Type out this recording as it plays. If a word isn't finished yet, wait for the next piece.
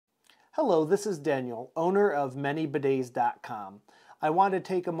Hello, this is Daniel, owner of manybidets.com. I want to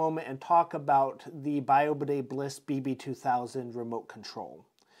take a moment and talk about the Bio Bidet Bliss BB-2000 remote control.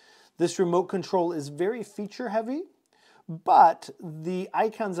 This remote control is very feature heavy, but the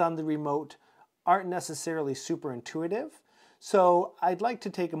icons on the remote aren't necessarily super intuitive. So I'd like to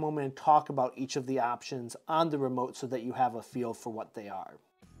take a moment and talk about each of the options on the remote so that you have a feel for what they are.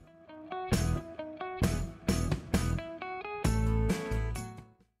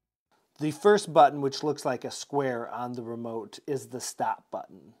 The first button, which looks like a square on the remote, is the stop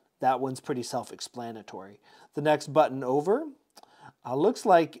button. That one's pretty self-explanatory. The next button over looks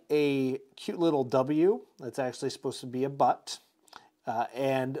like a cute little W. That's actually supposed to be a butt.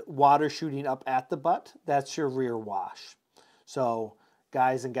 And water shooting up at the butt, that's your rear wash. So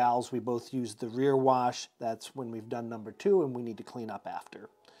guys and gals, we both use the rear wash. That's when we've done number 2 and we need to clean up after.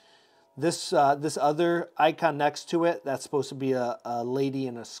 This other icon next to it, that's supposed to be a lady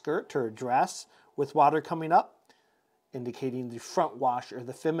in a skirt or a dress with water coming up, indicating the front wash or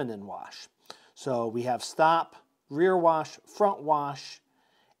the feminine wash. So we have stop, rear wash, front wash,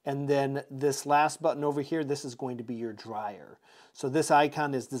 and then this last button over here, this is going to be your dryer. So this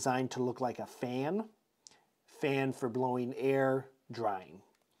icon is designed to look like a fan for blowing air, drying.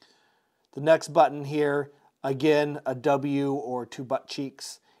 The next button here, again, a W or 2 butt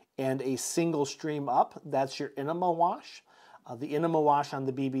cheeks, and a single stream up, that's your enema wash. The enema wash on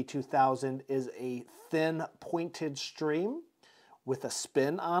the BB-2000 is a thin pointed stream with a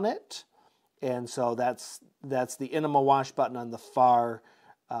spin on it. And so that's the enema wash button on the far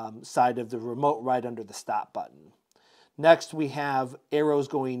side of the remote right under the stop button. Next we have arrows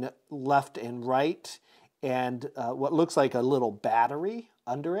going left and right and what looks like a little battery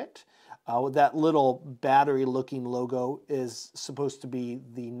under it. That little battery looking logo is supposed to be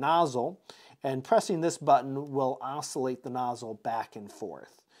the nozzle, and pressing this button will oscillate the nozzle back and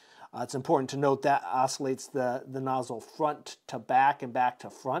forth. It's important to note that oscillates the nozzle front to back and back to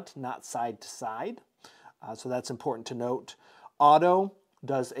front, not side to side. So that's important to note. Auto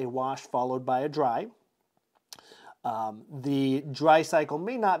does a wash followed by a dry. The dry cycle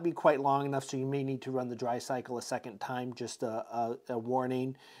may not be quite long enough, so you may need to run the dry cycle a second time, just a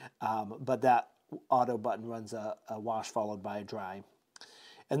warning. But that auto button runs a wash followed by a dry.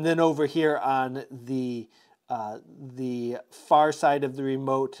 And then over here on the far side of the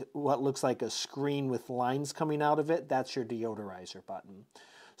remote, what looks like a screen with lines coming out of it, that's your deodorizer button.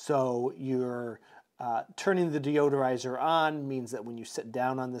 So you're turning the deodorizer on means that when you sit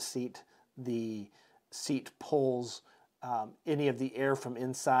down on the seat pulls any of the air from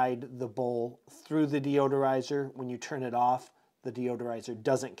inside the bowl through the deodorizer. When you turn it off, the deodorizer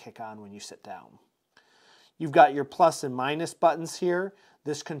doesn't kick on when you sit down. You've got your plus and minus buttons here.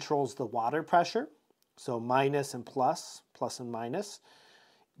 This controls the water pressure. So minus and plus, plus and minus.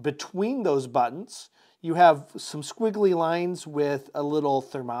 Between those buttons, you have some squiggly lines with a little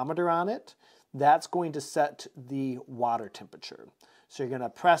thermometer on it. That's going to set the water temperature. So you're going to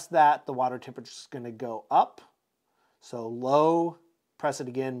press that, the water temperature is going to go up. So low, press it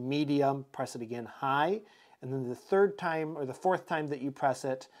again, medium, press it again, high. And then the third time or the fourth time that you press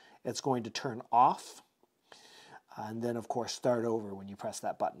it, it's going to turn off. And then of course start over when you press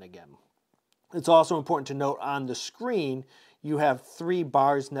that button again. It's also important to note on the screen, you have 3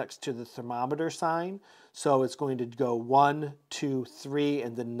 bars next to the thermometer sign. So it's going to go 1, 2, 3,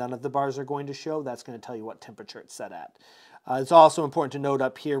 and then none of the bars are going to show. That's going to tell you what temperature it's set at. It's also important to note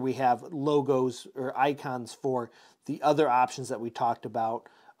up here we have logos or icons for the other options that we talked about.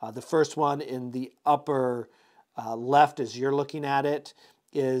 The first one in the upper left as you're looking at it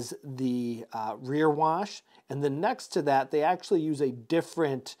is the rear wash. And then next to that, they actually use a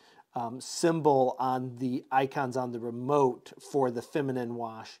different symbol on the icons on the remote for the feminine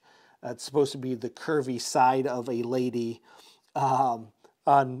wash. It's supposed to be the curvy side of a lady. On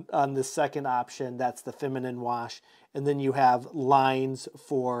the second option, that's the feminine wash. And then you have lines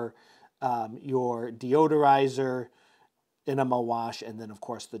for your deodorizer, enema wash, and then of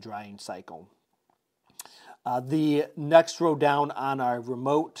course the drying cycle. The next row down on our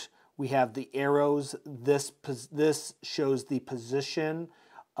remote, we have the arrows. This shows the position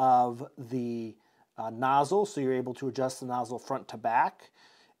of the nozzle, so you're able to adjust the nozzle front to back.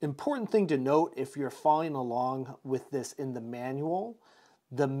 Important thing to note, if you're following along with this in the manual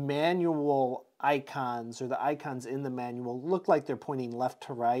icons or the icons in the manual look like they're pointing left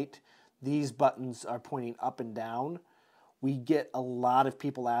to right. These buttons are pointing up and down. We get a lot of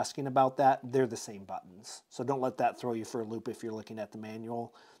people asking about that. They're the same buttons. So don't let that throw you for a loop if you're looking at the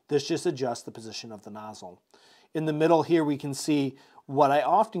manual. This just adjusts the position of the nozzle. In the middle here we can see what I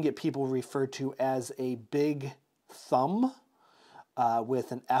often get people refer to as a big thumb.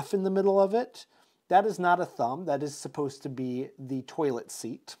 with an F in the middle of it. That is not a thumb. That is supposed to be the toilet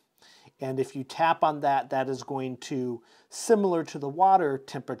seat. And if you tap on that, that is going to, similar to the water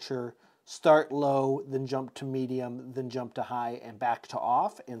temperature, start low, then jump to medium, then jump to high, and back to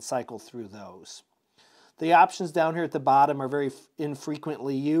off, and cycle through those. The options down here at the bottom are very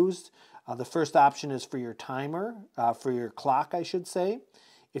infrequently used. The first option is for your timer, for your clock, I should say.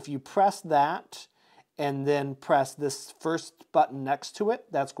 If you press that and then press this first button next to it,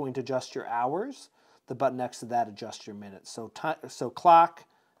 that's going to adjust your hours. The button next to that adjusts your minutes. So clock,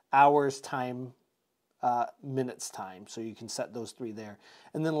 hours, time, minutes time. So you can set those three there.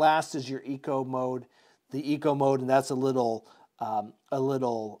 And then last is your eco mode. The eco mode, and that's a little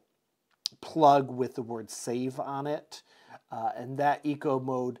plug with the word save on it. And that eco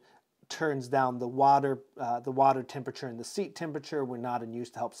mode turns down the water temperature and the seat temperature. We're not in use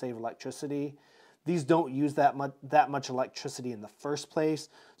to help save electricity. These don't use that much electricity in the first place,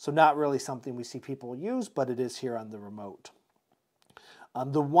 so not really something we see people use, but it is here on the remote.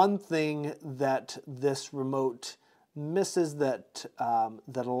 The one thing that this remote misses that a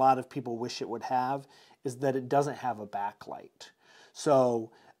lot of people wish it would have is that it doesn't have a backlight.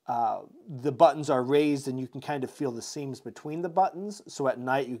 So the buttons are raised and you can kind of feel the seams between the buttons. So at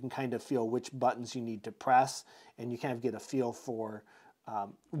night you can kind of feel which buttons you need to press, and you kind of get a feel for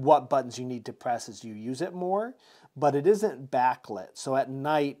what buttons you need to press as you use it more. But it isn't backlit. So at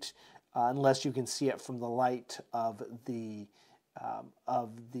night, unless you can see it from the light of the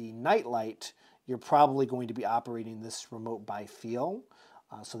night light, you're probably going to be operating this remote by feel.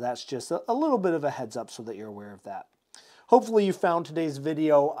 So that's just a little bit of a heads up so that you're aware of that. Hopefully you found today's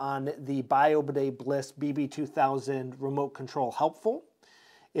video on the Bio Bidet Bliss BB-2000 remote control helpful.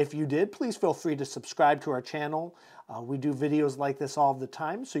 If you did, please feel free to subscribe to our channel. We do videos like this all the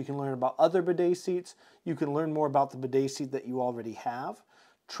time, so you can learn about other bidet seats. You can learn more about the bidet seat that you already have,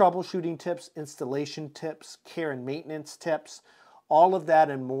 troubleshooting tips, installation tips, care and maintenance tips, all of that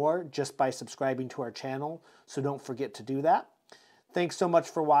and more just by subscribing to our channel, so don't forget to do that. Thanks so much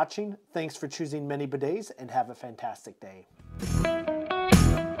for watching. Thanks for choosing Many Bidets, and have a fantastic day.